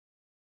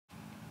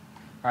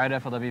All right,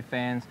 FLW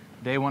fans,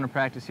 day one of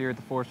practice here at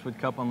the Forest Wood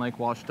Cup on Lake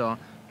Ouachita,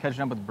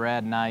 catching up with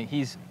Brad Knight.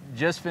 He's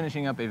just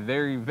finishing up a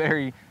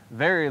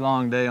very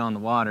long day on the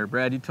water.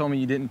 Brad, you told me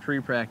you didn't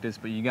pre-practice,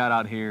 but you got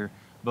out here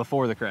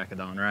before the crack of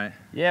dawn, right?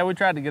 Yeah, we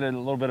tried to get a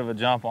little bit of a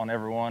jump on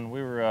everyone.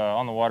 We were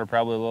on the water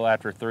probably a little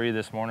after 3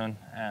 this morning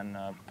and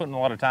putting a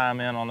lot of time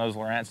in on those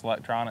Lowrance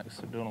electronics,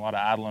 doing a lot of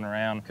idling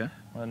around. Okay.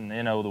 And,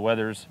 you know, the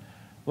weather's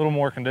a little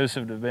more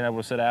conducive to being able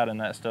to sit out in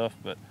that stuff,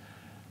 but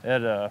you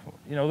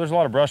know, there's a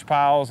lot of brush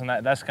piles, and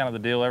that's kind of the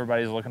deal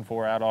everybody's looking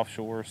for out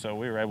offshore, so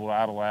we were able to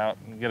idle out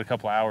and get a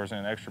couple hours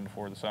in extra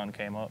before the sun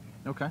came up.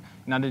 Okay.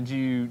 Now, did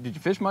you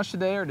fish much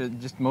today, or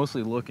just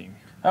mostly looking?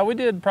 We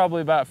did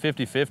probably about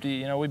 50-50.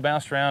 You know, we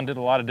bounced around, did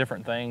a lot of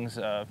different things,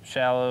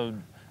 shallow,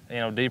 you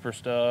know, deeper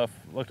stuff,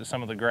 looked at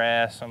some of the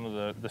grass, some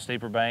of the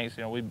steeper banks.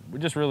 You know, we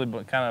just really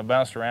kind of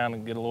bounced around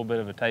and get a little bit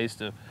of a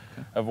taste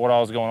of what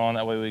all was going on.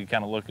 That way we could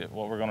kind of look at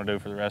what we're going to do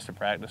for the rest of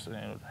practice and,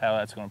 you know, how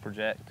that's going to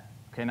project.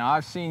 Okay, now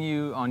I've seen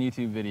you on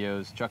YouTube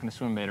videos chucking a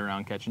swim bait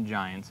around catching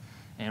giants,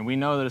 and we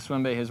know that a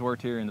swim bait has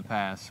worked here in the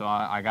past, so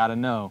I gotta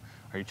know,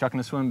 are you chucking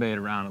a swim bait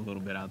around a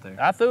little bit out there?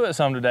 I threw it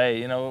some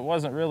today. You know, it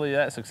wasn't really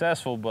that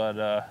successful, but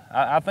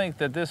I think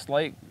that this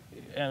lake,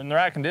 in the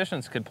right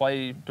conditions, could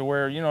play to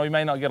where, you know, you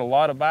may not get a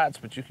lot of bites,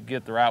 but you could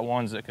get the right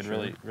ones that could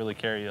really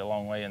carry you a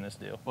long way in this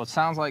deal. Well, it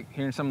sounds like,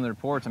 hearing some of the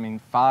reports, I mean,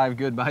 5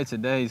 good bites a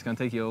day is going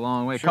to take you a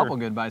long way. Sure. A couple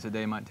good bites a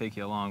day might take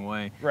you a long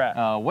way.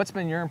 Right. What's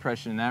been your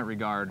impression in that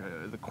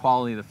regard, the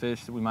quality of the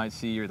fish that we might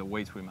see or the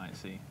weights we might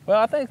see?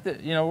 Well, I think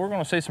that, you know, we're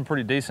going to see some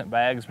pretty decent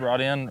bags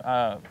brought in.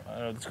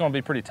 It's going to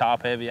be pretty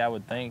top heavy, I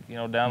would think. You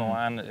know, down the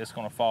line, it's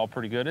going to fall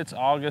pretty good. It's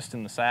August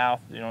in the south,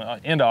 you know,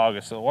 into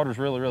August, so the water's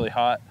really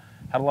hot.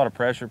 Had a lot of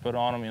pressure put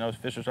on them. You know,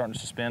 fish are starting to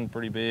suspend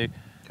pretty big,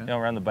 you know,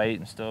 around the bait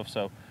and stuff.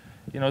 So,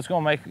 you know, it's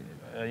going to make,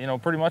 you know,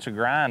 pretty much a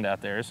grind out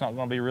there. It's not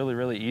going to be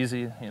really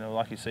easy, you know,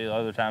 like you see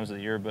other times of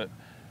the year. But,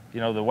 you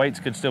know, the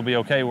weights could still be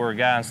okay where a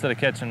guy, instead of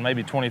catching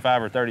maybe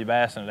 25 or 30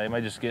 bass in a day, may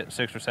just get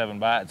 6 or 7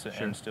 bites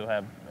and still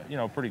have, you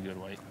know, pretty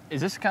good weight. Is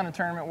this the kind of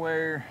tournament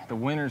where the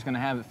winner's going to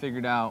have it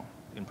figured out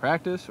in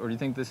practice, or do you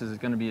think this is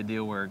going to be a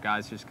deal where a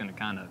guy's just going to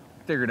kind of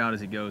figure it out as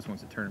he goes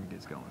once the tournament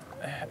gets going?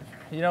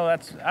 You know,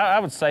 I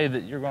would say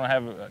that you're going to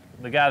have,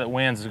 the guy that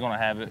wins is going to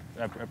have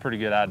a pretty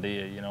good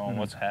idea, you know, on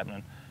what's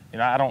happening. You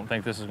know, I don't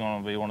think this is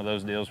going to be one of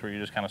those deals where you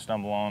just kind of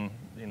stumble on,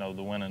 you know,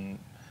 the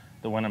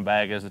winning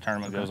bag as the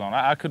tournament goes on.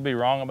 I could be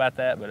wrong about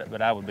that,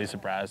 but I would be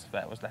surprised if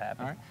that was to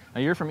happen. All right.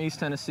 Now, you're from East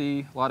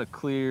Tennessee, a lot of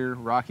clear,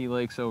 rocky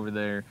lakes over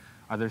there.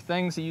 Are there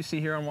things that you see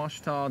here on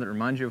Ouachita that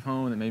remind you of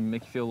home, that maybe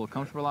make you feel a little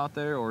comfortable out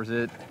there, or is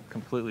it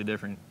completely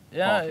different?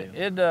 Yeah,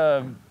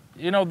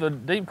 you know, the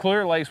deep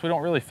clear lakes, we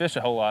don't really fish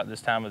a whole lot this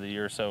time of the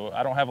year, so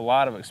I don't have a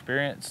lot of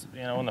experience,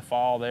 you know, in the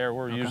fall there.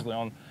 We're usually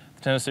on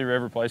the Tennessee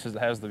River, places that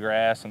has the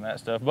grass and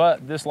that stuff,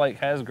 but this lake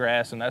has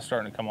grass and that's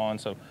starting to come on,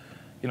 so,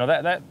 you know,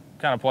 that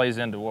kind of plays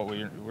into what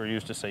we're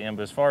used to seeing.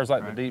 But as far as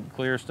like the deep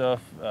clear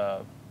stuff,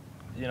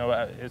 you know,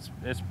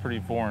 it's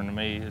pretty foreign to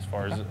me as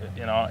far as,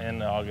 you know,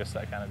 in August,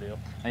 that kind of deal.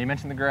 Now, you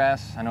mentioned the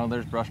grass. I know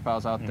there's brush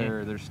piles out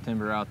there, there's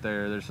timber out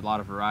there, there's a lot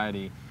of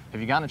variety. Have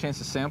you gotten a chance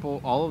to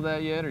sample all of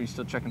that yet, or are you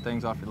still checking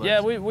things off your list?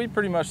 Yeah, we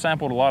pretty much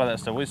sampled a lot of that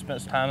stuff. We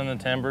spent some time in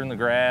the timber and the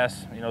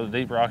grass, you know, the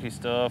deep rocky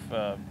stuff.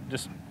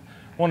 Just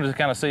wanted to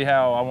kind of see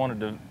how I wanted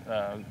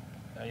to,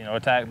 you know,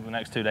 attack the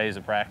next 2 days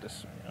of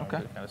practice. You know,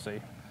 to kind of see.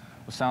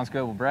 Well, sounds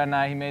good. Well, Brad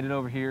Knight, he made it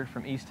over here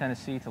from East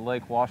Tennessee to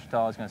Lake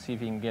Ouachita. He's going to see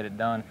if he can get it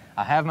done.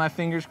 I have my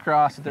fingers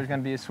crossed that there's going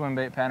to be a swim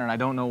bait pattern. I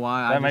don't know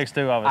why. That makes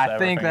 2 of us. I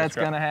think that's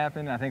going to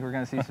happen. I think we're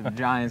going to see some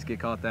giants get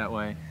caught that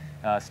way.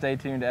 Stay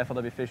tuned to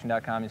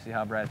FLWfishing.com. You see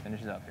how Brad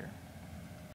finishes up here.